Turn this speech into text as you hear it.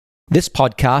This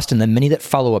podcast and the many that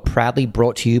follow are proudly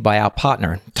brought to you by our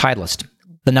partner, Titleist,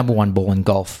 the number one ball in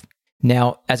golf.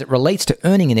 Now, as it relates to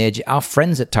earning an edge, our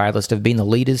friends at Titleist have been the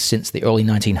leaders since the early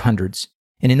 1900s.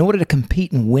 And in order to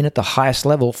compete and win at the highest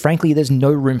level, frankly, there's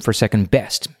no room for second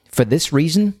best. For this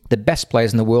reason, the best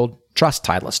players in the world trust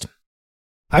Titleist.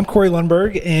 I'm Corey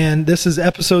Lundberg, and this is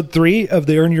episode 3 of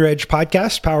the Earn Your Edge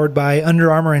podcast, powered by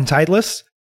Under Armour and Titleist.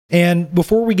 And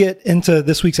before we get into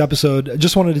this week's episode, I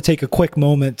just wanted to take a quick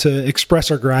moment to express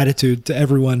our gratitude to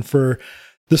everyone for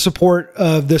the support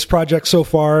of this project so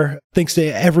far. Thanks to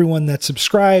everyone that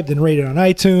subscribed and rated on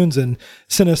iTunes and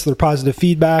sent us their positive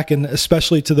feedback, and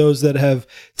especially to those that have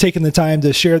taken the time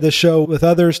to share this show with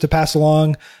others to pass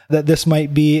along that this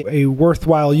might be a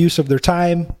worthwhile use of their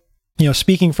time. You know,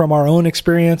 speaking from our own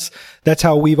experience, that's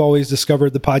how we've always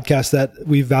discovered the podcast that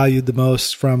we valued the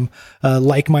most, from a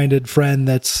like-minded friend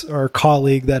that's our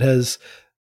colleague that has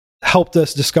helped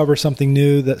us discover something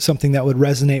new, something that would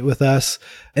resonate with us.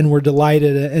 And we're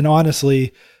delighted and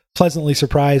honestly pleasantly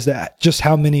surprised at just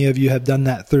how many of you have done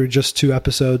that through just 2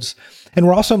 episodes. And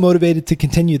we're also motivated to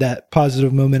continue that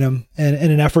positive momentum in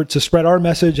an effort to spread our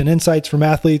message and insights from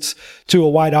athletes to a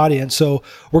wide audience. So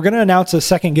we're going to announce a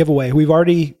second giveaway. We've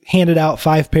already handed out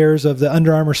 5 pairs of the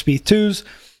Under Armour Spieth 2s,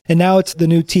 and now it's the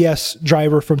new TS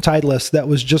driver from Titleist that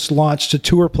was just launched to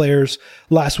tour players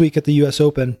last week at the US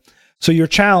Open. So your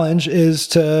challenge is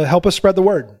to help us spread the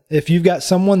word. If you've got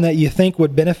someone that you think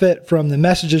would benefit from the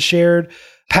messages shared,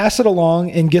 pass it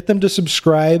along and get them to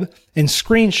subscribe and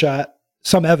screenshot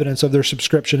some evidence of their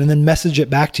subscription and then message it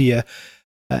back to you.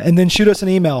 And then shoot us an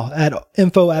email at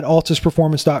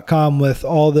info@altusperformance.com with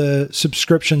all the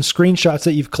subscription screenshots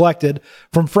that you've collected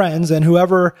from friends. And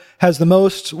whoever has the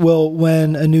most will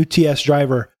win a new TS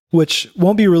driver, which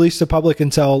won't be released to public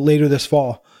until later this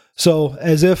fall. So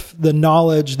as if the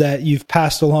knowledge that you've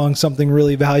passed along something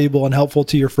really valuable and helpful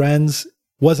to your friends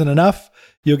wasn't enough,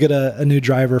 you'll get a new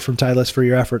driver from Titleist for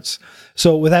your efforts.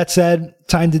 So with that said,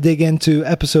 time to dig into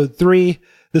episode 3.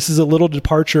 This is a little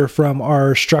departure from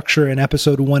our structure in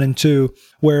episode 1 and 2,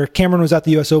 where Cameron was at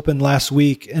the US Open last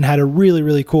week and had a really,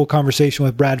 really cool conversation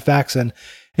with Brad Faxon.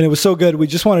 And it was so good, we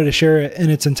just wanted to share it in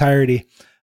its entirety.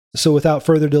 So without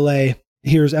further delay,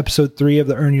 here's episode 3 of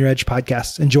the Earn Your Edge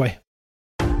podcast. Enjoy.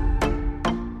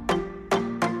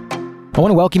 I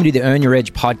want to welcome you to the Earn Your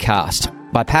Edge podcast.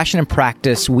 By passion and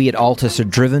practice, we at Altus are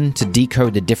driven to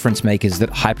decode the difference makers that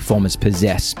high performers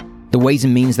possess. The ways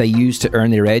and means they use to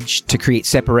earn their edge, to create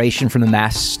separation from the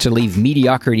mass, to leave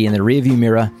mediocrity in the rearview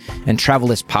mirror, and travel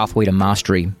this pathway to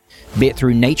mastery. Be it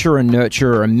through nature or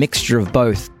nurture or a mixture of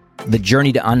both, the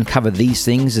journey to uncover these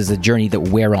things is the journey that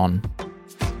we're on.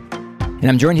 And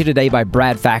I'm joined here today by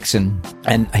Brad Faxon,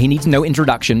 and he needs no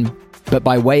introduction, but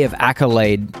by way of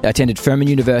accolade, attended Furman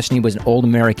University, was an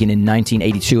All-American in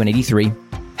 1982 and 83,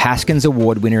 Haskins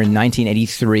Award winner in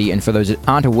 1983, and for those that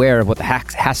aren't aware of what the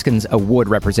Haskins Award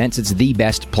represents, it's the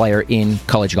best player in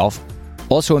college golf.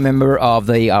 Also a member of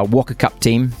the Walker Cup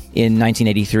team in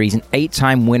 1983. He's an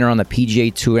 8-time winner on the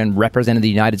PGA Tour and represented the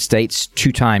United States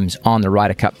 2 times on the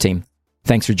Ryder Cup team.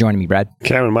 Thanks for joining me, Brad.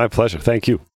 Cameron, my pleasure. Thank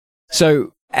you.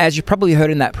 So, as you probably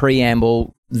heard in that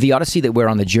preamble, the odyssey that we're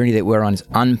on, the journey that we're on, is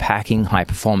unpacking high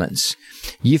performance.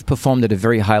 You've performed at a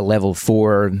very high level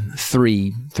for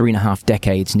 3.5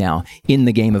 decades now in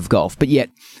the game of golf. But yet,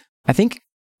 I think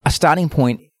a starting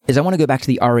point is I want to go back to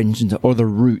the origins or the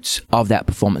roots of that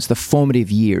performance, the formative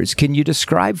years. Can you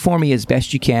describe for me as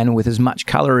best you can, with as much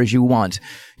color as you want,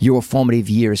 your formative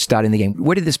years starting the game?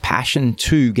 Where did this passion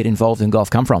to get involved in golf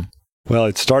come from? Well,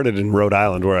 it started in Rhode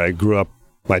Island, where I grew up.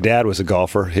 My dad was a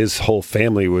golfer. His whole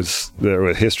family was there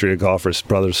with a history of golfers,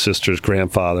 brothers, sisters,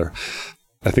 grandfather.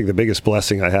 I think the biggest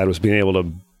blessing I had was being able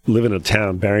to live in a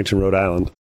town, Barrington, Rhode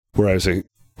Island, where I was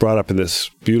brought up in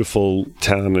this beautiful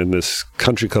town in this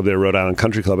country club there, Rhode Island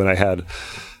Country Club, and I had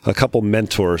a couple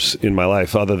mentors in my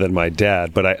life other than my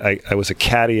dad. But I was a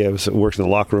caddy. I worked in the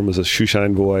locker room as a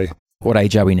shoeshine boy. What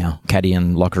age are we now? Caddy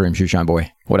and locker room shoeshine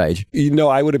boy. What age?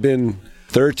 I would have been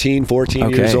 13,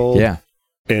 14 years old. Yeah.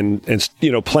 And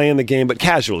playing the game, but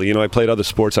casually. I played other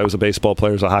sports. I was a baseball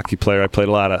player, I was a hockey player. I played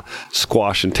a lot of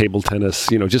squash and table tennis,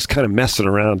 just kind of messing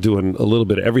around, doing a little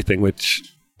bit of everything, which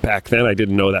back then I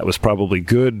didn't know that was probably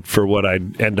good for what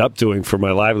I'd end up doing for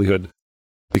my livelihood,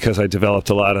 because I developed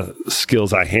a lot of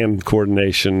skills, hand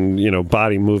coordination,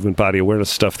 body movement, body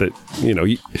awareness, stuff that,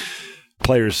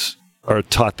 players are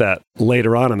taught that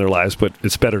later on in their lives, but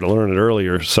it's better to learn it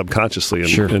earlier subconsciously,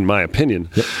 in my opinion.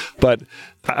 Yep. But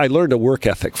I learned a work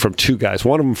ethic from two guys.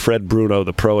 One of them, Fred Bruno,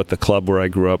 the pro at the club where I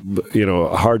grew up,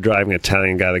 a hard-driving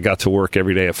Italian guy that got to work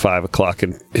every day at 5 o'clock,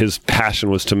 and his passion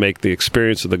was to make the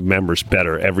experience of the members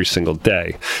better every single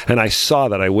day. And I saw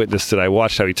that. I witnessed it. I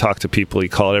watched how he talked to people. He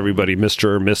called everybody Mr.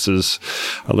 or Mrs.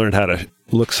 I learned how to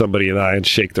look somebody in the eye and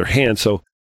shake their hand. So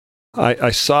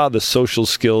I saw the social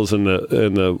skills and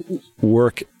the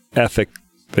work ethic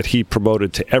that he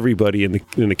promoted to everybody in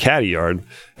the caddy yard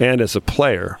and as a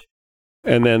player.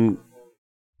 And then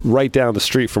right down the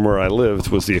street from where I lived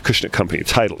was the Acushnet Company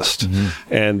Titleist.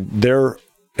 Mm-hmm. And their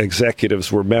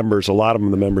executives were members, a lot of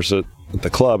them the members at the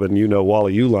club. And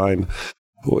Wally Uline,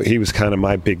 he was kind of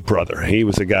my big brother. He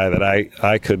was a guy that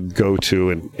I could go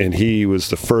to, and he was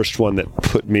the first one that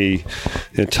put me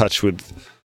in touch with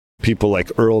people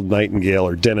like Earl Nightingale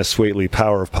or Dennis Waitley,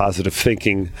 Power of Positive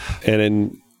Thinking.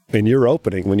 And in your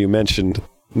opening, when you mentioned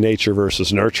nature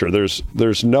versus nurture,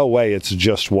 there's no way it's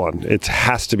just one. It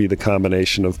has to be the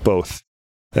combination of both.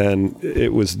 And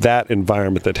it was that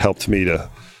environment that helped me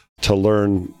to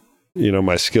learn,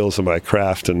 my skills and my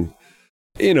craft. And,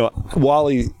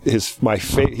 Wally,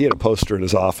 he had a poster in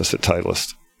his office at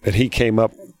Titleist, and he came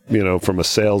up, from a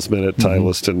salesman at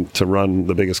Titleist and to run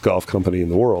the biggest golf company in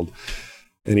the world.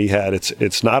 And he had,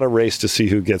 it's not a race to see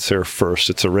who gets there first.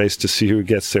 It's a race to see who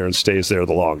gets there and stays there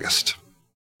the longest.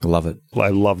 Love it. I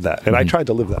love that. And I tried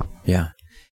to live that. Yeah.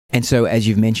 And so, as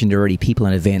you've mentioned already, people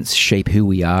and events shape who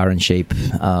we are and shape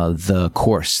the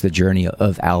course, the journey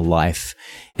of our life.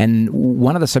 And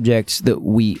one of the subjects that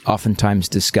we oftentimes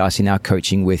discuss in our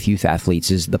coaching with youth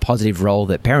athletes is the positive role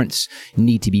that parents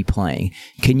need to be playing.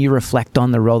 Can you reflect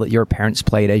on the role that your parents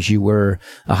played as you were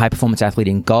a high-performance athlete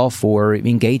in golf or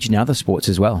engaged in other sports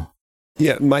as well?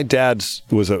 Yeah, my dad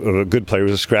was a good player.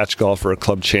 He was a scratch golfer, a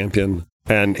club champion.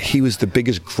 And he was the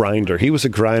biggest grinder. He was a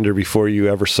grinder before you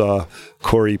ever saw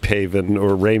Corey Pavin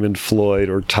or Raymond Floyd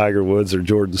or Tiger Woods or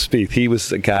Jordan Spieth. He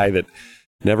was a guy that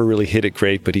never really hit it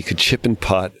great, but he could chip and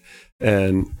putt.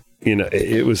 And,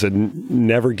 it was a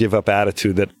never give up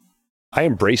attitude that I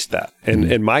embraced that.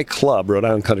 And my club, Rhode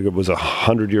Island Country Club, was a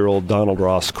 100-year-old Donald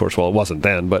Ross course. Well, it wasn't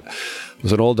then, but it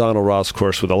was an old Donald Ross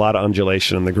course with a lot of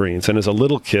undulation in the greens. And as a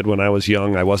little kid, when I was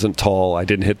young, I wasn't tall. I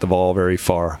didn't hit the ball very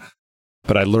far.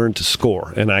 But I learned to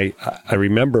score. And I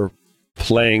remember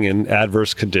playing in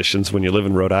adverse conditions when you live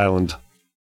in Rhode Island,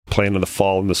 playing in the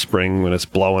fall and the spring when it's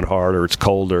blowing hard or it's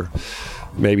cold or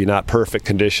maybe not perfect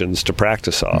conditions to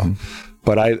practice off. Mm-hmm.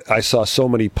 But I saw so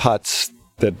many putts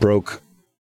that broke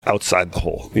outside the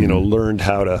hole, learned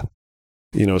how to,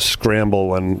 scramble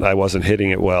when I wasn't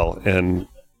hitting it well and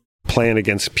playing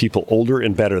against people older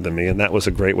and better than me. And that was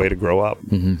a great way to grow up.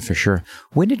 Mm-hmm, for sure.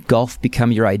 When did golf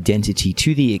become your identity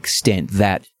to the extent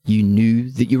that you knew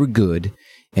that you were good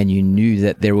and you knew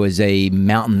that there was a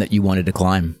mountain that you wanted to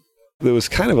climb? There was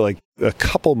kind of like a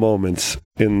couple moments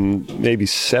in maybe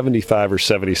 75 or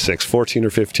 76, 14 or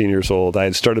 15 years old. I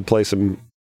had started playing some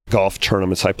golf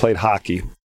tournaments. I played hockey,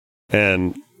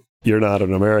 and you're not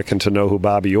an American to know who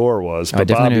Bobby Orr was. But I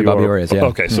definitely know who Bobby Orr is, yeah.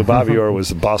 Okay, so Bobby Orr was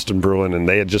the Boston Bruin, and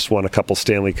they had just won a couple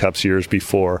Stanley Cups years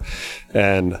before.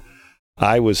 And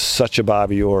I was such a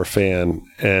Bobby Orr fan,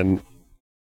 and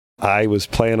I was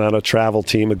playing on a travel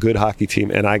team, a good hockey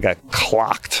team, and I got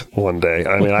clocked one day.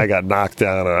 I mean, I got knocked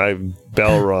down, and I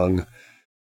bell rung,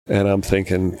 and I'm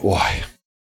thinking, why?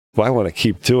 Well, I want to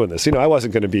keep doing this. I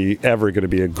wasn't ever going to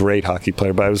be a great hockey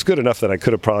player, but I was good enough that I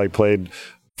could have probably played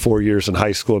 4 years in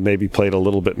high school and maybe played a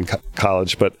little bit in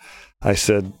college. But I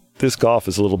said, this golf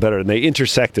is a little better. And they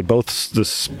intersected. Both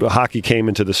the hockey came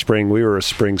into the spring. We were a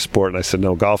spring sport. And I said,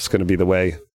 no, golf's going to be the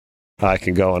way I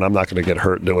can go. And I'm not going to get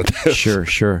hurt doing this.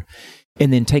 Sure.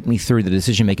 And then take me through the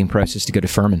decision-making process to go to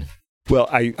Furman. Well,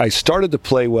 I started to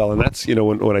play well, and that's,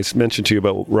 when I mentioned to you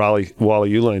about Wally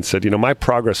Uline said, my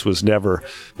progress was never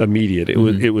immediate.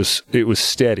 It was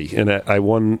steady, and I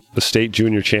won the state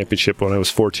junior championship when I was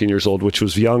 14 years old, which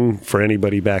was young for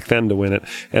anybody back then to win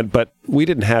it. But we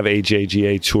didn't have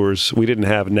AJGA tours, we didn't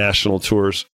have national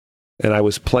tours, and I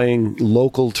was playing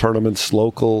local tournaments,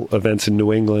 local events in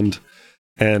New England,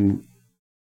 and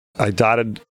I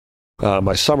dotted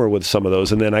my summer with some of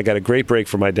those, and then I got a great break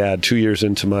from my dad 2 years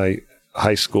into my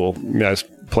high school. I was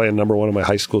playing number one on my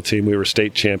high school team. We were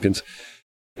state champions,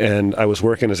 and I was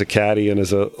working as a caddy and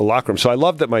as a locker room. So I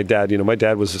loved that my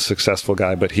dad was a successful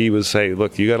guy, but he was, hey,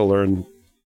 look, you got to learn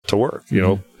to work,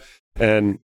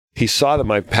 and he saw that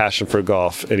my passion for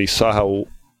golf, and he saw how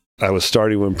I was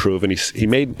starting to improve, and he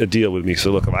made a deal with me.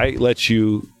 So look, if I let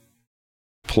you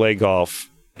play golf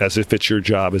as if it's your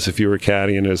job, as if you were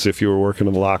caddy and as if you were working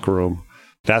in the locker room,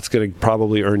 that's going to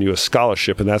probably earn you a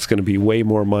scholarship, and that's going to be way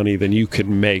more money than you could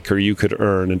make or you could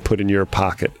earn and put in your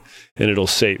pocket. And it'll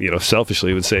save,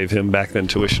 selfishly it would save him. Back then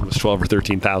tuition was $12,000 or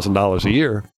 $13,000 a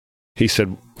year. He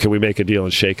said, can we make a deal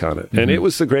and shake on it? Mm-hmm. And it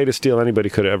was the greatest deal anybody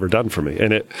could have ever done for me.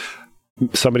 And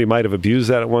somebody might have abused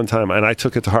that at one time, and I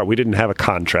took it to heart. We didn't have a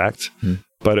contract,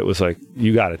 but it was like,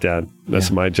 you got it, Dad. That's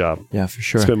my job. Yeah, for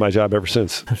sure. It's been my job ever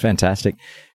since. Fantastic.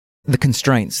 The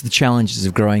constraints, the challenges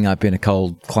of growing up in a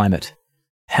cold climate,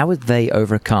 how would they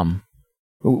overcome?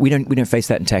 We don't face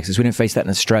that in Texas. We don't face that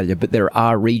in Australia, but there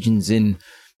are regions in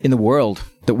the world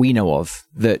that we know of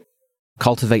that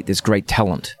cultivate this great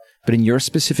talent. But in your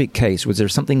specific case, was there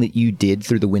something that you did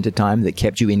through the wintertime that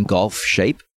kept you in golf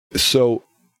shape? So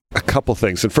a couple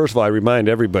things. And first of all, I remind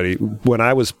everybody, when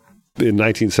I was in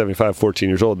 1975, 14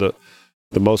 years old, the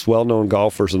most well-known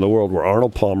golfers in the world were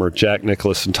Arnold Palmer, Jack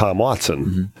Nicklaus, and Tom Watson.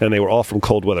 Mm-hmm. And they were all from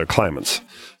cold weather climates.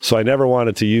 So I never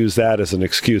wanted to use that as an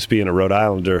excuse being a Rhode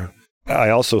Islander. I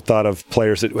also thought of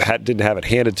players that didn't have it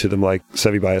handed to them, like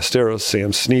Seve Ballesteros,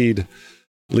 Sam Snead,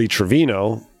 Lee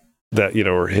Trevino, that,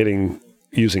 were hitting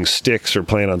using sticks or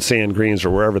playing on sand greens or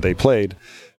wherever they played,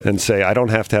 and say, I don't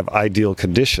have to have ideal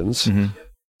conditions. Mm-hmm.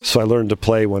 So I learned to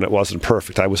play when it wasn't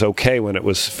perfect. I was okay when it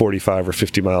was 45 or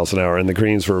 50 miles an hour and the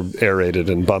greens were aerated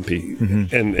and bumpy,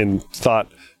 and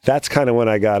thought that's kind of when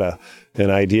I got an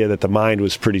idea that the mind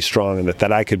was pretty strong and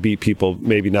that I could beat people,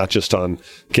 maybe not just on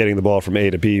getting the ball from A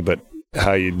to B, but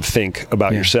how you think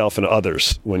about yourself and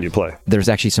others when you play. There's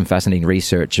actually some fascinating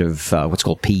research of what's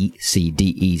called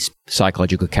PCDE's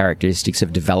psychological characteristics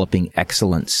of developing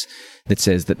excellence that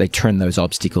says that they turn those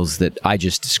obstacles that I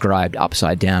just described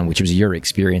upside down, which was your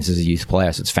experience as a youth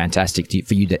player. So it's fantastic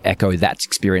for you to echo that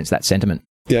experience, that sentiment.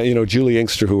 Yeah, Julie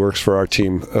Inkster, who works for our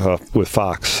team with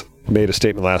Fox, made a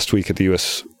statement last week at the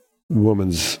U.S.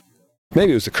 Women's,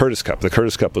 maybe it was the Curtis Cup. The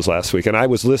Curtis Cup was last week. And I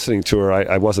was listening to her.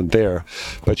 I wasn't there.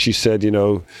 But she said,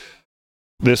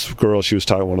 this girl, she was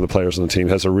talking to one of the players on the team,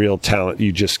 has a real talent.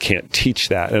 You just can't teach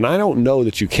that. And I don't know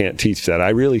that you can't teach that. I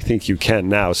really think you can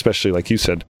now, especially like you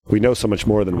said, we know so much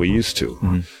more than we used to.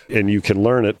 Mm-hmm. And you can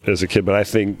learn it as a kid, but I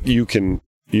think you can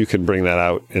bring that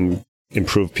out and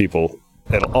improve people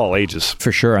at all ages.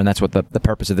 For sure. And that's what the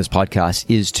purpose of this podcast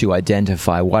is, to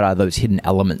identify what are those hidden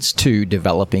elements to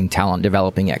developing talent,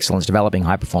 developing excellence, developing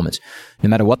high performance, no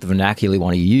matter what the vernacular you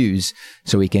want to use,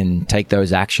 so we can take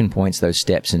those action points, those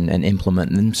steps, and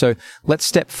implement them. So let's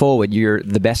step forward. You're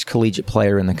the best collegiate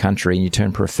player in the country and you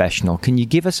turn professional. Can you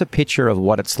give us a picture of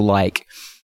what it's like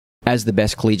as the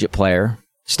best collegiate player,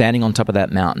 standing on top of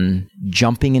that mountain,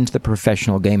 jumping into the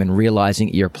professional game and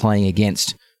realizing you're playing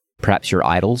against perhaps your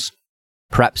idols,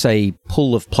 perhaps a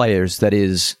pool of players that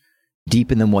is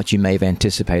deeper than what you may have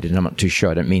anticipated? And I'm not too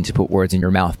sure. I don't mean to put words in your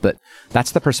mouth, but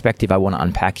that's the perspective I want to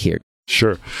unpack here.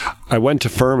 Sure. I went to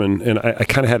Furman, and I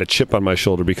kind of had a chip on my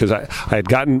shoulder because I had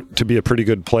gotten to be a pretty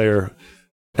good player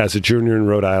as a junior in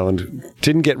Rhode Island.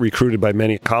 Didn't get recruited by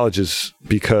many colleges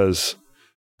because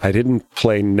I didn't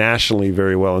play nationally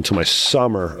very well until my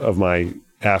summer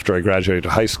after I graduated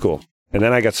high school. And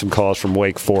then I got some calls from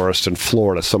Wake Forest and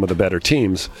Florida, some of the better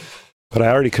teams. But I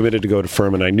already committed to go to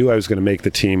Furman. I knew I was going to make the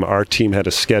team. Our team had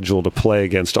a schedule to play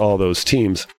against all those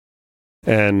teams.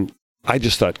 And I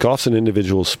just thought, golf's an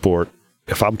individual sport.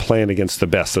 If I'm playing against the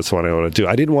best, that's what I want to do.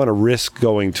 I didn't want to risk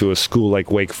going to a school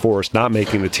like Wake Forest, not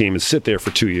making the team, and sit there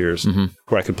for 2 years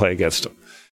where I could play against them.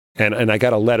 And I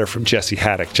got a letter from Jesse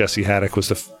Haddock. Jesse Haddock was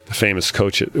the famous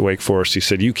coach at Wake Forest. He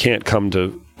said, you can't come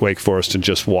to Wake Forest and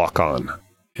just walk on.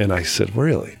 And I said,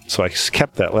 really? So I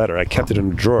kept that letter. I kept it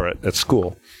in a drawer at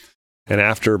school. And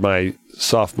after my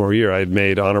sophomore year, I had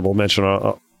made honorable mention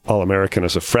All-American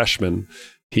as a freshman.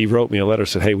 He wrote me a letter,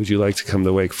 said, hey, would you like to come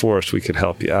to Wake Forest? We could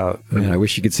help you out. Man, I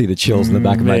wish you could see the chills in the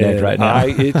back of my neck right now.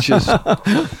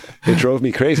 It drove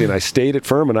me crazy. And I stayed at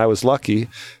Furman. I was lucky.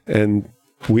 And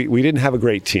we didn't have a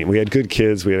great team. We had good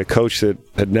kids. We had a coach that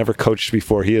had never coached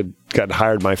before. He had gotten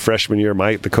hired my freshman year.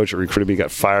 The coach that recruited me got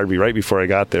fired me right before I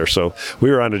got there. So we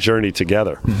were on a journey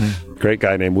together. Mm-hmm. Great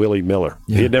guy named Willie Miller.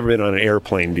 Yeah. He had never been on an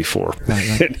airplane before.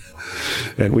 Right.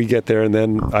 And we get there, and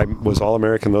then I was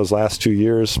All-American those last 2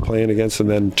 years playing against, and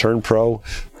then turned pro,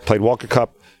 played Walker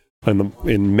Cup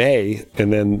in May,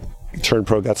 and then turned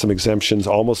pro, got some exemptions,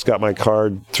 almost got my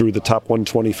card through the top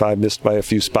 125, missed by a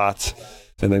few spots.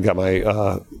 And then got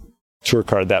my tour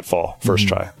card that fall, first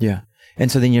try. Yeah.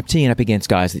 And so then you're teeing up against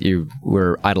guys that you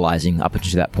were idolizing up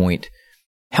until that point.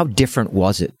 How different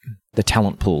was it? The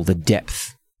talent pool, the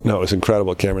depth? No, it was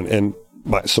incredible, Cameron. And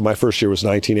my first year was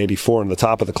 1984, and the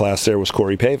top of the class there was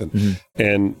Corey Pavin. Mm-hmm.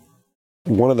 And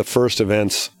one of the first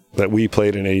events that we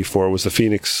played in '84 was the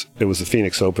Phoenix. It was the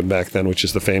Phoenix Open back then, which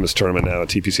is the famous tournament now at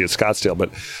TPC at Scottsdale.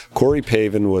 But Corey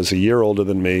Pavin was a year older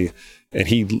than me, and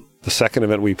the second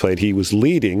event we played, he was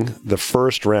leading the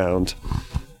first round.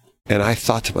 And I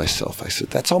thought to myself, I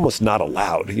said, that's almost not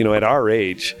allowed. At our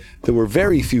age, there were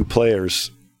very few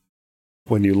players,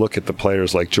 when you look at the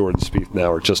players like Jordan Spieth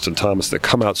now or Justin Thomas, that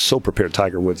come out so prepared.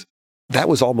 Tiger Woods. That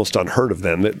was almost unheard of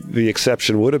then. The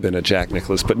exception would have been a Jack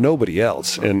Nicklaus, but nobody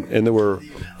else. And there were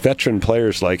veteran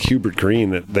players like Hubert Green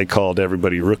that they called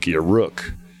everybody rookie or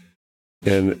rook.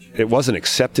 And it wasn't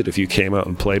accepted if you came out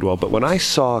and played well. But when I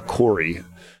saw Corey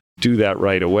do that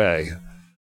right away,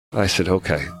 I said,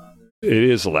 okay, it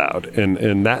is allowed.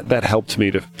 And that helped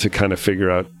me to kind of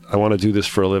figure out, I want to do this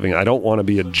for a living. I don't want to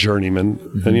be a journeyman.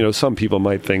 Mm-hmm. And, some people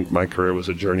might think my career was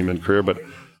a journeyman career, but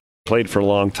played for a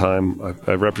long time.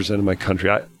 I represented my country.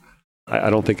 I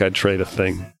don't think I'd trade a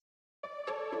thing.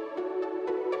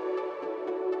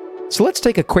 So let's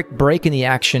take a quick break in the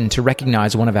action to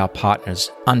recognize one of our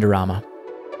partners, Under Armour.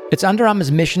 It's Under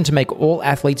Armour's mission to make all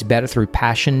athletes better through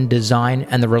passion, design,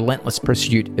 and the relentless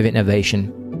pursuit of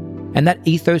innovation. And that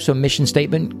ethos or mission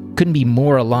statement couldn't be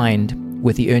more aligned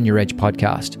with the Earn Your Edge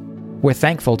podcast. We're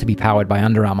thankful to be powered by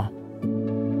Under Armour.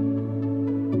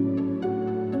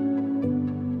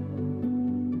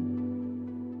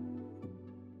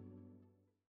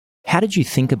 How did you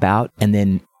think about and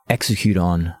then execute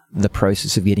on the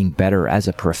process of getting better as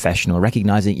a professional,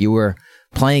 recognizing you were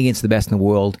playing against the best in the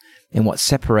world, and what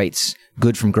separates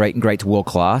good from great and great to world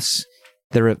class?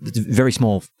 There are very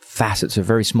small facets, or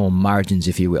very small margins,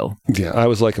 if you will. Yeah, I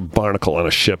was like a barnacle on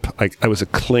a ship. I was a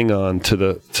Klingon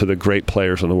to the great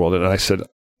players in the world, and I said,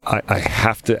 I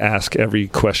have to ask every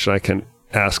question I can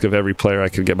ask of every player I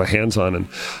could get my hands on. And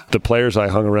the players I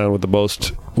hung around with the most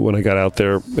when I got out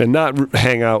there, and not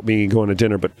hang out me going to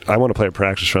dinner, but I want to play a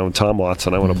practice round with Tom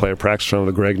Watson. I want to play a practice round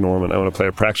with Greg Norman. I want to play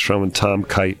a practice round with Tom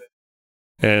Kite.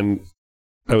 And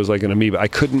I was like an amoeba. I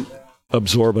couldn't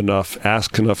absorb enough,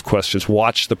 ask enough questions,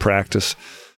 watch the practice.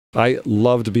 I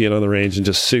loved being on the range and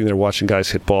just sitting there watching guys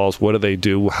hit balls. What do they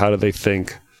do? How do they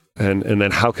think? And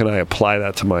then how can I apply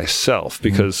that to myself?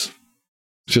 Because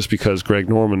just because Greg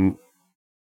Norman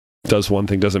does one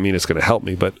thing doesn't mean it's going to help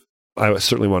me, but I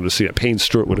certainly wanted to see it. Payne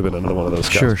Stewart would have been another one of those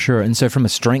guys. Sure. And so from a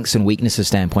strengths and weaknesses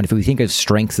standpoint, if we think of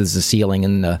strengths as the ceiling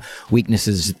and the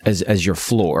weaknesses as your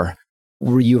floor,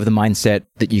 were you of the mindset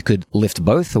that you could lift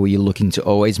both, or were you looking to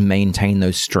always maintain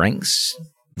those strengths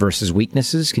versus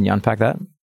weaknesses? Can you unpack that?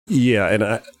 Yeah,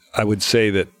 and I would say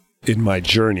that in my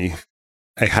journey,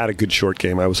 I had a good short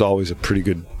game. I was always a pretty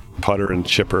good putter and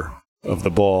chipper of the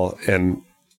ball, and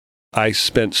I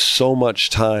spent so much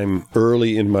time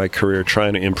early in my career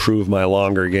trying to improve my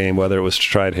longer game, whether it was to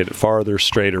try to hit it farther,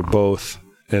 straight, or both,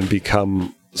 and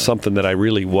become something that I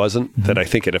really wasn't, that I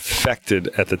think it affected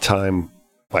at the time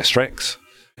my strengths.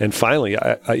 And finally,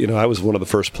 I was one of the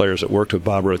first players that worked with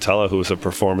Bob Rotella, who was a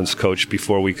performance coach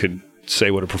before we could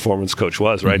say what a performance coach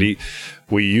was, right?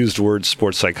 Mm-hmm. We used words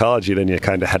sports psychology, then you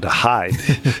kind of had to hide,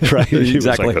 right? He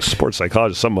Exactly. was like, a sports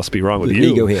psychologist, something must be wrong with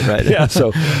you. Ego here, right? Yeah,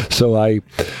 so I,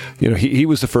 he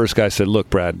was the first guy who said, look,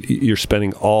 Brad, you're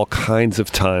spending all kinds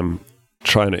of time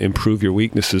trying to improve your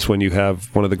weaknesses when you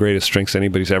have one of the greatest strengths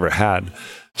anybody's ever had.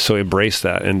 So embrace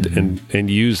that and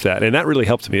use that. And that really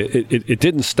helped me. It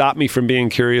didn't stop me from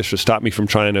being curious or stop me from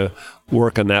trying to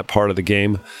work on that part of the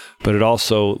game, but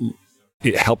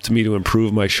it helped me to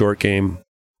improve my short game,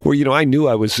 where, I knew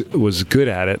I was good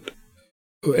at it,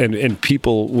 and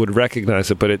people would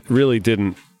recognize it, but it really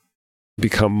didn't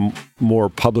become more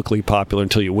publicly popular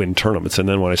until you win tournaments. And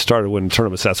then when I started winning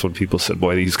tournaments, that's when people said,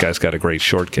 boy, these guys got a great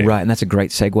short game. Right, and that's a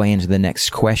great segue into the next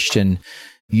question.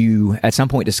 You, at some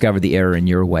point, discovered the error in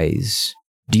your ways.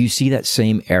 Do you see that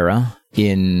same error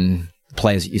in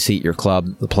players that you see at your club,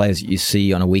 the players that you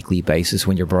see on a weekly basis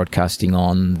when you're broadcasting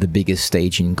on the biggest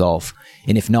stage in golf?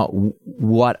 And if not,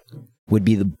 what would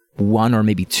be the one or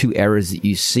maybe two errors that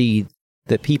you see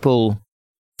that people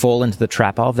fall into the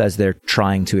trap of as they're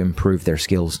trying to improve their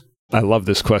skills? I love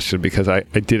this question because I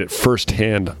did it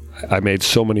firsthand. I made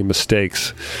so many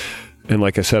mistakes. And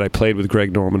like I said, I played with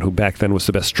Greg Norman, who back then was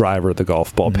the best driver of the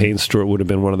golf ball. Mm-hmm. Payne Stewart would have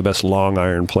been one of the best long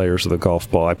iron players of the golf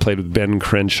ball. I played with Ben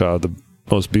Crenshaw, the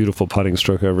most beautiful putting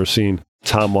stroke I've ever seen.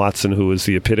 Tom Watson, who was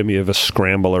the epitome of a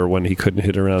scrambler when he couldn't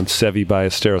hit around Seve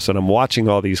Ballesteros. And I'm watching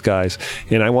all these guys,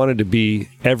 and I wanted to be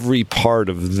every part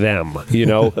of them,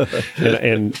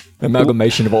 and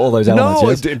amalgamation of all those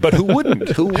elements. No, yes. But who wouldn't?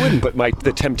 Who wouldn't? But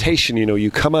the temptation,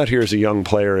 you come out here as a young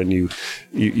player, and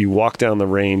you walk down the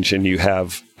range, and you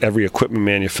have every equipment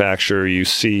manufacturer. You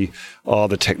see all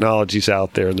the technologies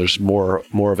out there, and there's more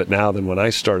of it now than when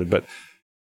I started. But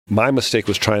My mistake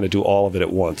was trying to do all of it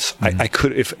at once. I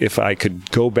could, if I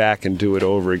could go back and do it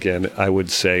over again, I would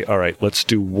say, all right, let's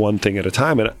do one thing at a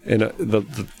time. And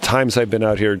the times I've been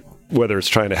out here, whether it's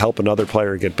trying to help another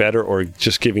player get better or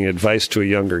just giving advice to a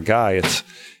younger guy,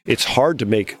 it's hard to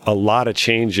make a lot of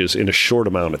changes in a short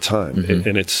amount of time.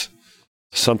 And it's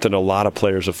something a lot of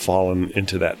players have fallen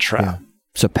into that trap. Yeah.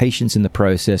 So patience in the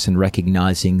process and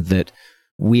recognizing that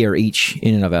we are each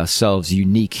in and of ourselves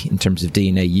unique in terms of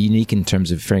DNA, unique in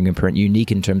terms of fingerprint,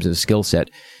 unique in terms of skill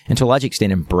set, and to a large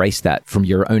extent embrace that from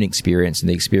your own experience and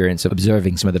the experience of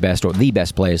observing some of the best or the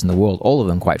best players in the world, all of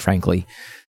them, quite frankly.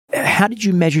 How did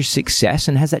you measure success,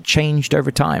 and has that changed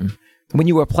over time? When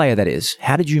you were a player, that is.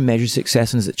 How did you measure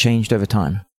success, and has it changed over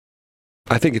time?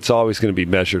 I think it's always going to be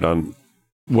measured on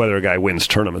whether a guy wins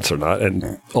tournaments or not,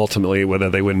 and ultimately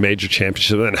whether they win major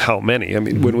championships and how many. I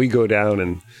mean, when we go down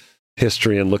in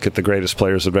history and look at the greatest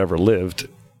players that have ever lived,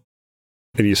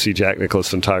 and you see Jack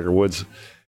Nicklaus and Tiger Woods,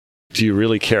 do you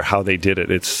really care how they did it?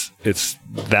 It's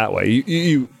that way.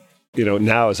 You know,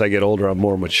 now as I get older, I'm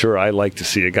more mature. I like to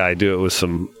see a guy do it with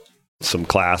some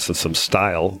class and some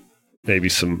style. Maybe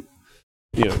some,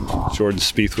 you know, Jordan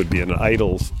Spieth would be an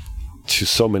idol to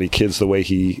so many kids, the way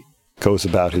he goes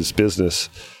about his business,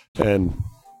 and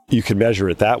you can measure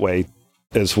it that way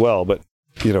as well. But,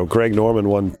 you know, Greg Norman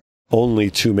won only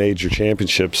 2 major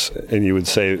championships, and you would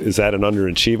say, is that an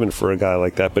underachievement for a guy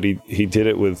like that? But he did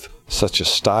it with such a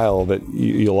style that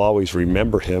you'll always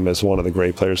remember him as one of the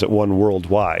great players that won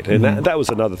worldwide. And that was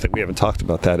another thing we haven't talked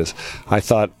about. That is, I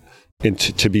thought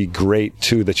to be great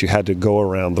too, that you had to go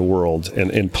around the world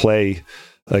and play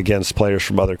against players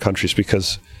from other countries,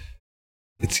 because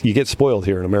you get spoiled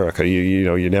here in America. You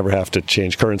know, you never have to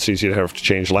change currencies, you never have to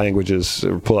change languages,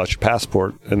 or pull out your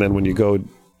passport, and then when you go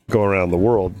around the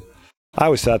world, I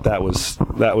always thought that was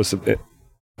an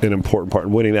important part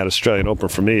in winning that Australian Open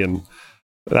for me, and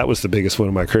that was the biggest win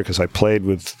of my career, because I played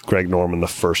with Greg Norman the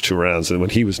first 2 rounds, and when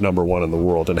he was number 1 in the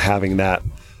world, and having that,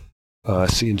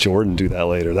 seeing Jordan do that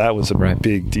later, that was a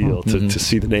big deal to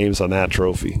see the names on that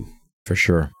trophy. For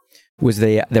sure. Was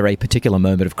there a particular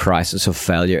moment of crisis or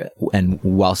failure, and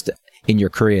whilst in your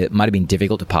career it might have been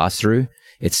difficult to pass through,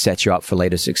 it set you up for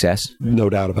later success? No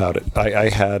doubt about it. I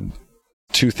had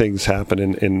 2 things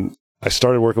happen I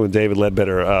started working with David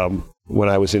Ledbetter when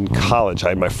I was in college. I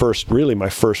had my first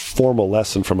formal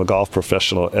lesson from a golf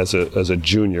professional as a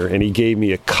junior, and he gave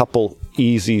me a couple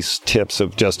easy tips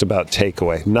of just about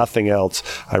takeaway, nothing else.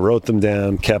 I wrote them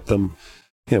down, kept them.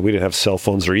 You know, we didn't have cell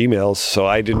phones or emails, so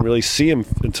I didn't really see him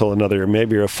until another year,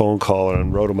 maybe a phone call,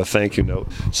 and wrote him a thank you note.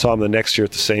 Saw him the next year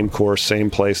at the same course,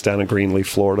 same place down in Greenleaf,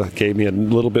 Florida. Gave me a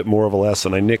little bit more of a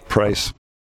lesson. I nicked price.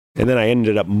 And then I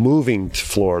ended up moving to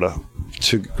Florida,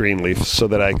 to Greenleaf, so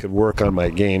that I could work on my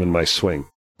game and my swing.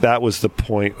 That was the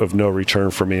point of no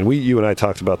return for me. And you and I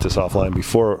talked about this offline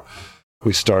before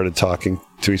we started talking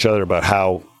to each other about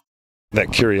how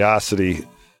that curiosity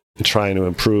and trying to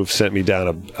improve sent me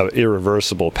down an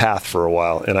irreversible path for a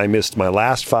while. And I missed my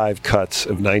last 5 cuts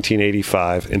of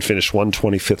 1985 and finished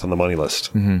 125th on the money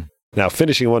list. Now,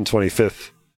 finishing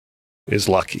 125th is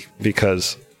lucky,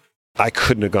 because I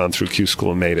couldn't have gone through Q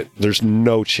school and made it. There's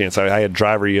no chance. I had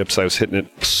driver yips. I was hitting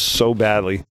it so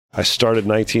badly. I started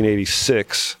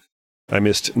 1986. I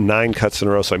missed 9 cuts in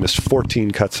a row, so I missed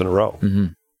 14 cuts in a row.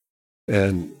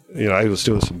 And, you know, I was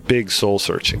doing some big soul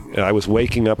searching. And I was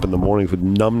waking up in the mornings with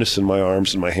numbness in my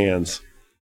arms and my hands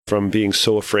from being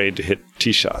so afraid to hit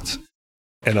tee shots.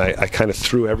 And I kind of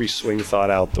threw every swing thought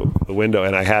out the window.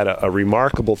 And I had a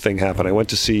remarkable thing happen. I went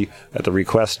to see, at the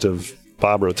request of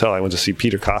Bob Rotel, I went to see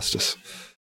Peter Kostis.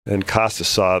 And Kostis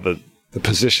saw the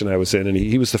position I was in, and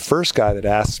he was the first guy that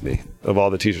asked me, of all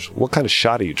the teachers, what kind of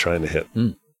shot are you trying to hit?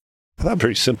 I thought a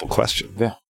pretty simple question.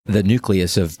 Yeah. The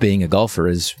nucleus of being a golfer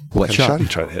is what shot are you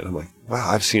trying to hit? I'm like, wow,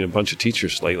 I've seen a bunch of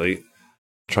teachers lately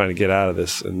trying to get out of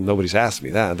this, and nobody's asked me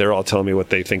that. They're all telling me what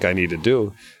they think I need to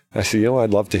do. I said,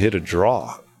 I'd love to hit a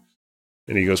draw.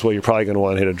 And he goes, well, you're probably going to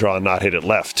want to hit a draw and not hit it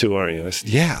left too, aren't you? I said,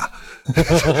 yeah.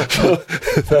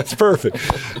 That's perfect.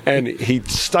 And he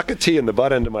stuck a tee in the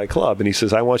butt end of my club, and he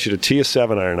says, I want you to tee a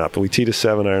 7-iron up. And we teed a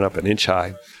 7-iron up an inch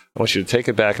high. I want you to take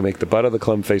it back and make the butt of the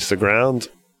club face the ground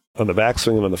on the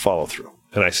backswing and on the follow-through.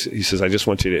 And he says, I just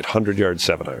want you to hit 100-yard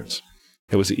 7-irons.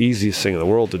 It was the easiest thing in the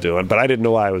world to do. But I didn't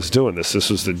know why I was doing this. This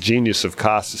was the genius of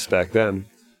Kostis back then.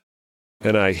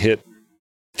 And I hit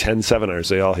 10 7-irons.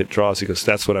 They all hit draws. He goes,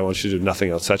 that's what I want you to do.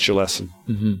 Nothing else. That's your lesson.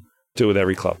 Do it with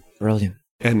every club. Brilliant.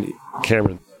 And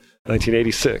Cameron,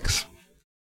 1986,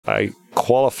 I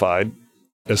qualified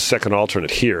as second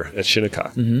alternate here at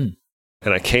Shinnecock. And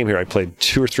I came here. I played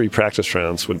 2 or 3 practice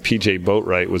rounds when PJ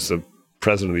Boatwright was the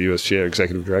president of the USGA,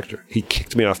 executive director. He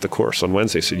kicked me off the course on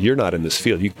Wednesday, said, "You're not in this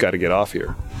field. You've got to get off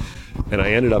here." And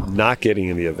I ended up not getting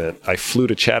in the event. I flew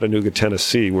to Chattanooga,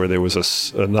 Tennessee, where there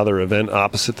was another event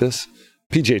opposite this,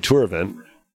 PGA Tour event,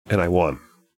 and I won.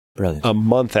 Brilliant. A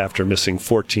month after missing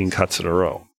 14 cuts in a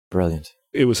row. Brilliant.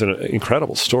 It was an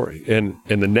incredible story. And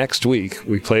the next week,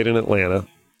 we played in Atlanta,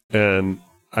 and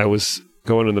I was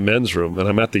going in the men's room, and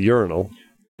I'm at the urinal,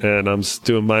 and I'm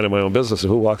doing minding my own business,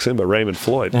 and who walks in but Raymond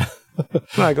Floyd? And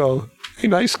I go, "Hey,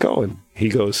 nice going." He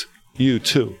goes, "You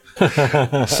too."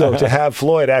 So to have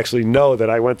Floyd actually know that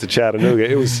I went to Chattanooga,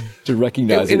 it was to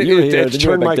recognize it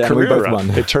turned my career around.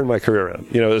 It turned my career around.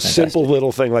 You know, a simple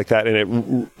little thing like that, and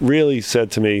it really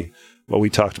said to me what we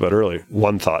talked about earlier: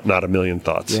 one thought, not a million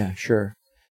thoughts. Yeah, sure.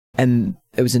 And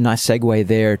it was a nice segue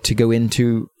there to go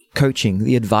into coaching,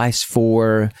 the advice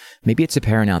for, maybe it's a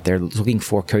parent out there looking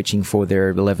for coaching for their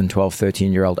 11, 12,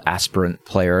 13-year-old aspirant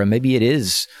player, and maybe it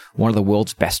is one of the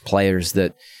world's best players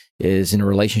that is in a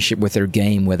relationship with their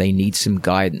game where they need some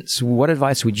guidance. What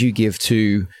advice would you give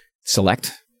to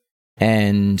select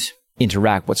and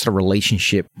interact? What sort of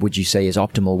relationship would you say is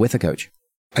optimal with a coach?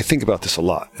 I think about this a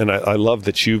lot, and I love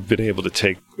that you've been able to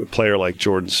take a player like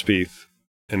Jordan Spieth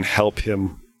and help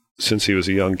him since he was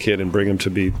a young kid and bring him to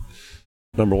be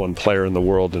number one player in the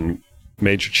world and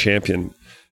major champion.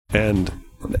 And,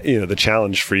 you know, the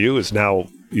challenge for you is now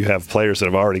you have players that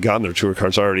have already gotten their tour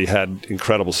cards, already had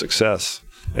incredible success,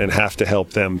 and have to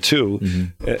help them too.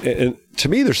 Mm-hmm. And to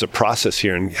me, there's a process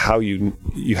here in how you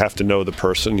have to know the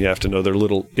person. You have to know their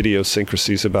little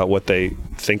idiosyncrasies about what they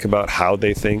think about, how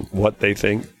they think, what they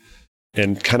think,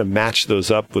 and kind of match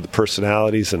those up with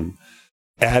personalities and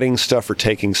adding stuff or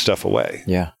taking stuff away.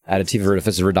 Yeah, additive if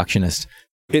it's a reductionist.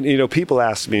 And, you know, people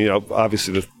ask me, you know,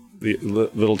 obviously the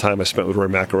little time I spent with Rory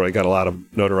McIlroy got a lot of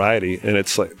notoriety, and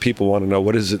it's like people want to know,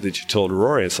 what is it that you told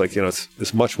Rory? It's like, you know, it's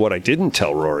as much what I didn't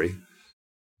tell Rory.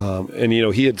 And, you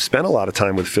know, he had spent a lot of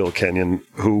time with Phil Kenyon,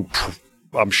 who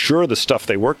I'm sure the stuff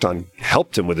they worked on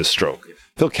helped him with his stroke.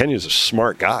 Phil Kenyon's a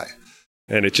smart guy.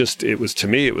 And it was, to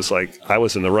me, it was like I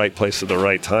was in the right place at the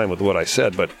right time with what I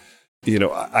said. But, you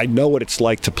know, I know what it's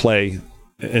like to play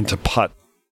and to putt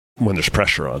when there's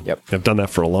pressure on. Yep. I've done that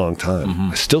for a long time.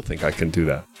 Mm-hmm. I still think I can do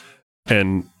that.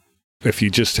 And if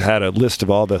you just had a list of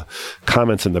all the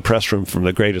comments in the press room from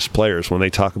the greatest players when they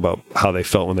talk about how they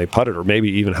felt when they putted, or maybe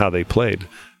even how they played,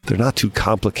 they're not too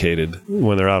complicated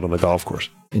when they're out on the golf course.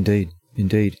 Indeed.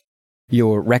 Indeed.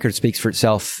 Your record speaks for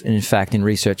itself. And in fact, in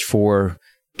research for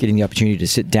getting the opportunity to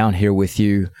sit down here with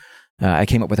you, I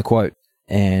came up with a quote.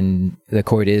 And the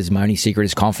quote is, "My only secret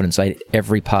is confidence. I hit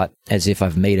every putt as if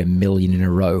I've made 1,000,000 in a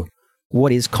row."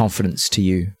 What is confidence to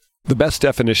you? The best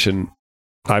definition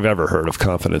I've ever heard of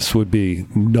confidence would be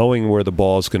knowing where the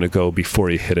ball is going to go before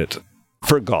you hit it.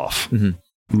 For golf,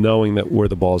 knowing that where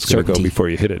the ball is going to go before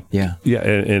you hit it. Yeah. Yeah,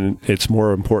 and it's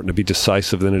more important to be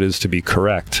decisive than it is to be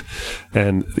correct.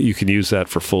 And you can use that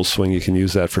for full swing. You can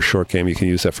use that for short game. You can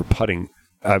use that for putting.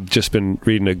 I've just been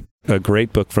reading a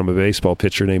great book from a baseball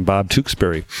pitcher named Bob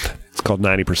Tewksbury. It's called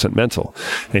 90% Mental.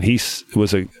 And he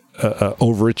was a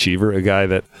overachiever, a guy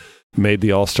that made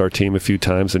the All-Star team a few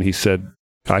times. And he said,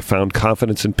 I found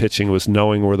confidence in pitching was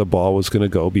knowing where the ball was going to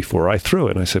go before I threw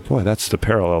it. And I said, boy, that's the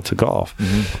parallel to golf.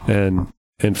 Mm-hmm.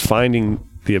 And finding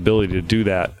the ability to do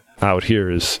that out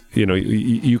here is, you know,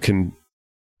 you can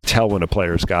tell when a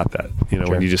player's got that, you know,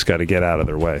 when you just got to get out of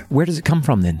their way. Where does it come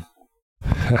from then?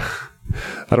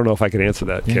 I don't know if I can answer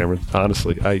that, Cameron.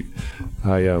 Honestly, I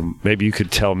maybe you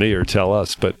could tell me or tell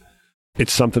us, but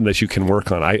it's something that you can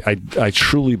work on. I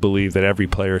truly believe that every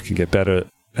player can get better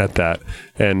at that.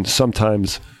 And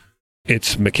sometimes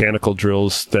it's mechanical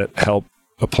drills that help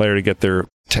a player to get their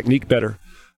technique better.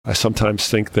 I sometimes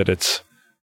think that it's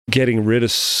getting rid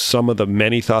of some of the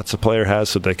many thoughts a player has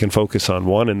so they can focus on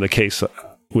one. In the case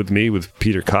with me, with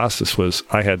Peter Kostis, was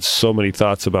I had so many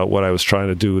thoughts about what I was trying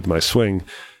to do with my swing.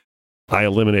 I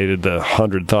eliminated the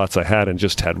 100 thoughts I had and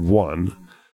just had one,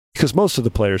 because most of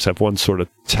the players have one sort of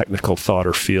technical thought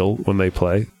or feel when they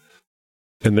play,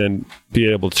 and then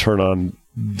be able to turn on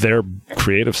their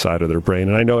creative side of their brain.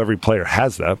 And I know every player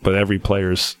has that, but every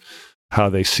player's how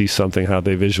they see something, how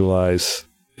they visualize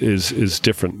is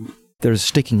different. There's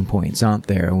sticking points, aren't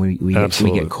there? We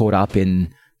get caught up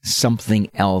in something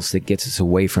else that gets us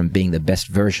away from being the best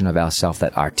version of ourselves,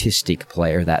 that artistic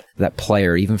player, that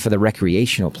player, even for the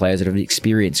recreational players that have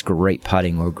experienced great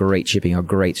putting or great chipping or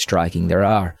great striking. There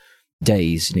are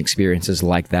days and experiences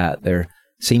like that. They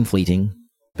seem fleeting,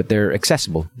 but they're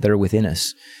accessible. They're within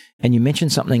us. And you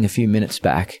mentioned something a few minutes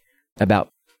back about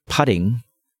putting,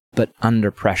 but under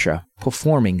pressure,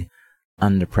 performing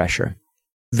under pressure.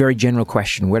 Very general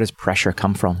question. Where does pressure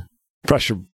come from?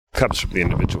 Pressure comes from the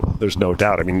individual. There's no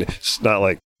doubt. I mean, it's not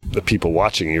like the people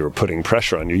watching you are putting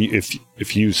pressure on you.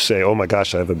 If you say, oh my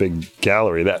gosh, I have a big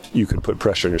gallery, that you could put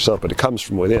pressure on yourself, but it comes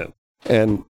from within.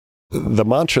 And the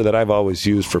mantra that I've always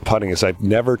used for putting is I've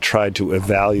never tried to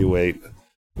evaluate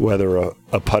whether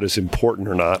a putt is important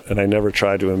or not, and I never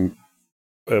tried to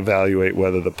evaluate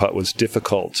whether the putt was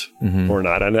difficult or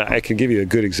not. And I can give you a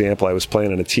good example. I was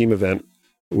playing in a team event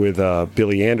with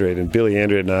Billy Andrade, and Billy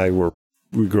Andrade and I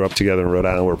we grew up together in Rhode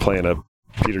Island. We were playing a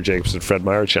Peter Jacobs and Fred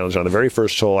Meyer challenge. On the very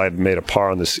first hole, I had made a par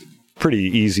on this pretty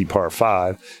easy par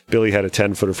 5. Billy had a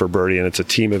 10-footer for birdie, and it's a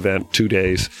team event, 2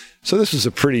 days. So this was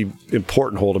a pretty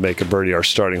important hole to make a birdie, our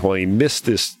starting hole. He missed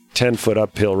this 10-foot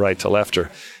uphill right to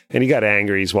lefter, and he got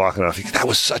angry. He's walking off. That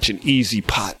was such an easy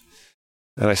putt.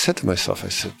 And I said to myself,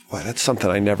 "Why, that's something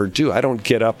I never do. I don't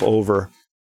get up over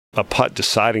a putt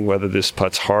deciding whether this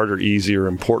putt's hard or easy or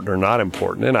important or not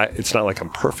important. And it's not like I'm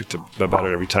perfect about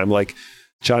it every time. Like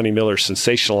Johnny Miller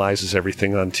sensationalizes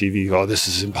everything on TV. Oh, this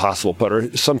is impossible. But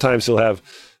or sometimes he'll have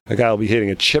a guy will be hitting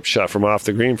a chip shot from off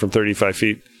the green from 35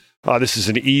 feet. Oh, this is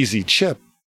an easy chip.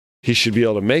 He should be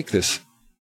able to make this.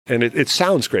 And it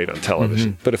sounds great on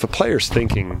television. But if a player's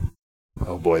thinking,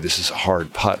 oh boy, this is a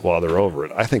hard putt while they're over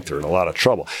it, I think they're in a lot of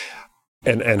trouble.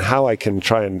 And how I can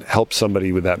try and help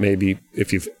somebody with that, maybe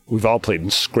we've all played in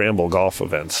scramble golf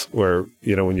events where,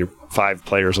 when you're 5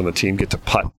 players on the team get to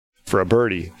putt for a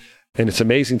birdie. And it's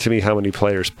amazing to me how many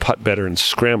players putt better in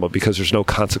scramble because there's no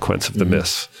consequence of the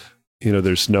miss.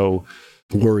 There's no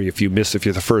worry if you miss. If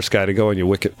you're the first guy to go and you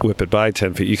whip it by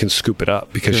 10 feet, you can scoop it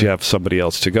up because you have somebody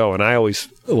else to go. And I always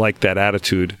like that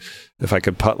attitude. If I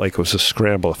could putt like it was a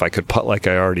scramble, if I could putt like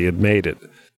I already had made it,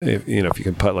 if you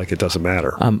can putt like it doesn't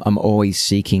matter. I'm always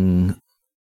seeking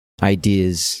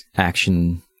ideas,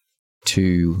 action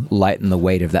to lighten the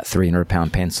weight of that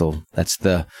 300-pound pencil. That's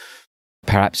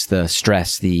perhaps the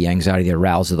stress, the anxiety, the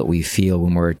arousal that we feel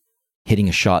when we're hitting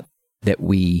a shot, that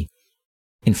we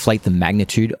inflate the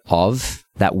magnitude of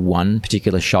that one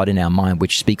particular shot in our mind,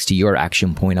 which speaks to your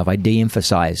action point of I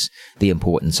de-emphasize the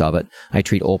importance of it. I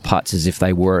treat all putts as if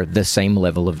they were the same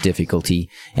level of difficulty,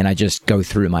 and I just go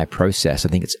through my process. I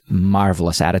think it's a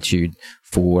marvelous attitude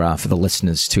for the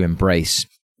listeners to embrace.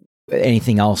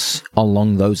 Anything else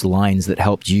along those lines that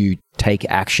helped you take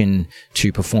action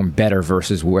to perform better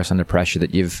versus worse under pressure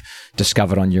that you've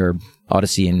discovered on your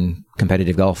odyssey in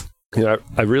competitive golf?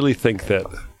 I really think that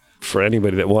for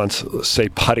anybody that wants, say,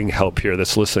 putting help here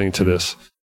that's listening to this,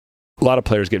 a lot of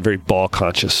players get very ball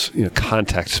conscious.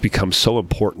 Contact has become so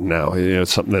important now.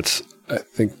 It's something that's, I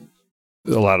think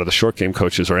a lot of the short game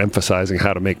coaches are emphasizing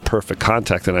how to make perfect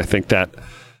contact. And I think that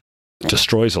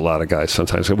destroys a lot of guys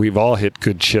sometimes. We've all hit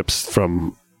good chips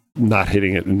from not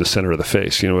hitting it in the center of the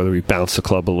face, whether we bounced the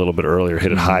club a little bit earlier,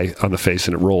 hit it high on the face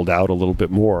and it rolled out a little bit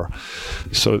more.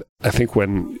 So I think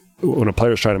when a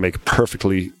player's trying to make a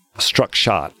perfectly struck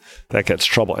shot, that gets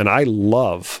trouble. And I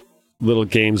love little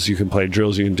games you can play,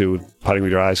 drills you can do with putting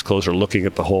with your eyes closed or looking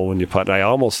at the hole when you putt. And I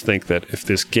almost think that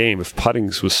if putting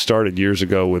was started years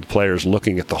ago with players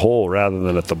looking at the hole rather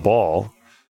than at the ball,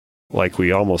 like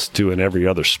we almost do in every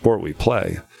other sport we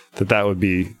play, that would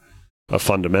be a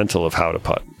fundamental of how to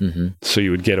putt. So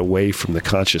you would get away from the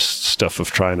conscious stuff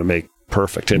of trying to make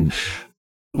perfect. And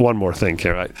one more thing,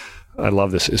 Karen, I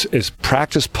love this, is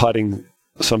practice putting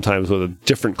sometimes with a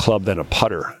different club than a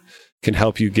putter can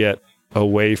help you get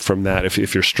away from that.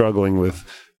 If you're struggling with,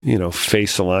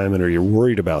 face alignment or you're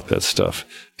worried about that stuff,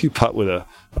 if you putt with a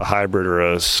hybrid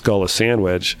or a skull of sand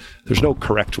wedge, there's no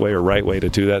correct way or right way to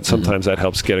do that. Sometimes that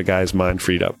helps get a guy's mind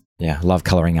freed up. Yeah, love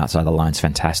coloring outside the lines.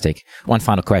 Fantastic. One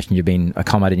final question. You've been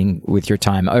accommodating with your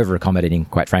time, over-accommodating,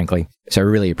 quite frankly. So I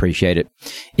really appreciate it.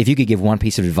 If you could give one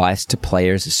piece of advice to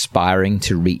players aspiring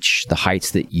to reach the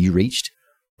heights that you reached,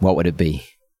 what would it be?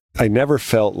 I never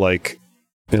felt like,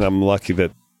 and I'm lucky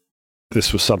that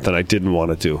this was something I didn't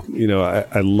want to do.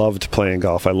 I loved playing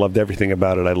golf. I loved everything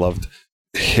about it. I loved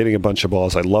hitting a bunch of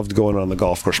balls. I loved going on the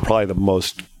golf course, probably the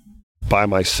most by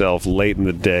myself late in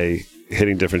the day,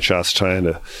 hitting different shots, trying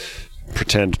to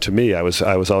pretend. To me, I was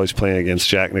always playing against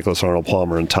Jack Nicklaus, Arnold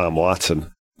Palmer, and Tom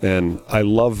Watson. And I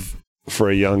love for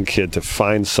a young kid to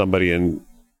find somebody and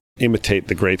imitate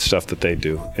the great stuff that they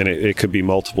do. And it could be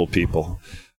multiple people.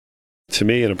 To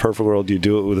me, in a perfect world, you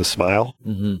do it with a smile,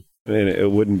 and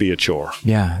it wouldn't be a chore.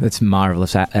 Yeah, that's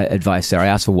marvelous advice there. I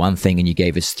asked for one thing, and you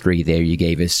gave us 3 there. You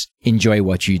gave us enjoy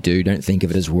what you do. Don't think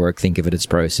of it as work. Think of it as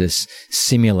process.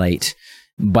 Simulate,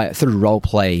 through role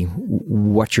play,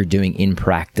 what you're doing in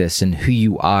practice and who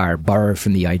you are. Borrow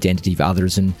from the identity of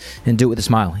others and do it with a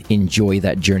smile. Enjoy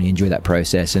that journey. Enjoy that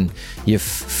process. And you've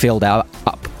filled up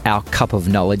our cup of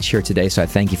knowledge here today. So I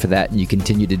thank you for that. And you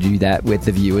continue to do that with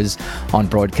the viewers on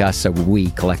broadcast. So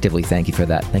we collectively thank you for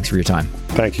that. Thanks for your time.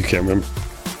 Thank you, Cameron.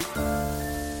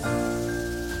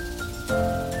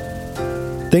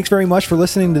 Thanks very much for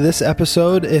listening to this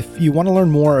episode. If you want to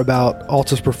learn more about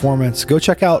Altus Performance, go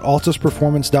check out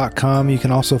altusperformance.com. You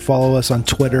can also follow us on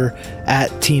Twitter at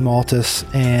Team Altus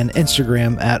and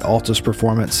Instagram at Altus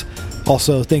Performance.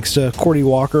 Also, thanks to Cordy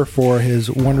Walker for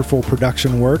his wonderful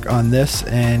production work on this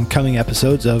and coming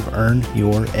episodes of Earn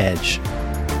Your Edge.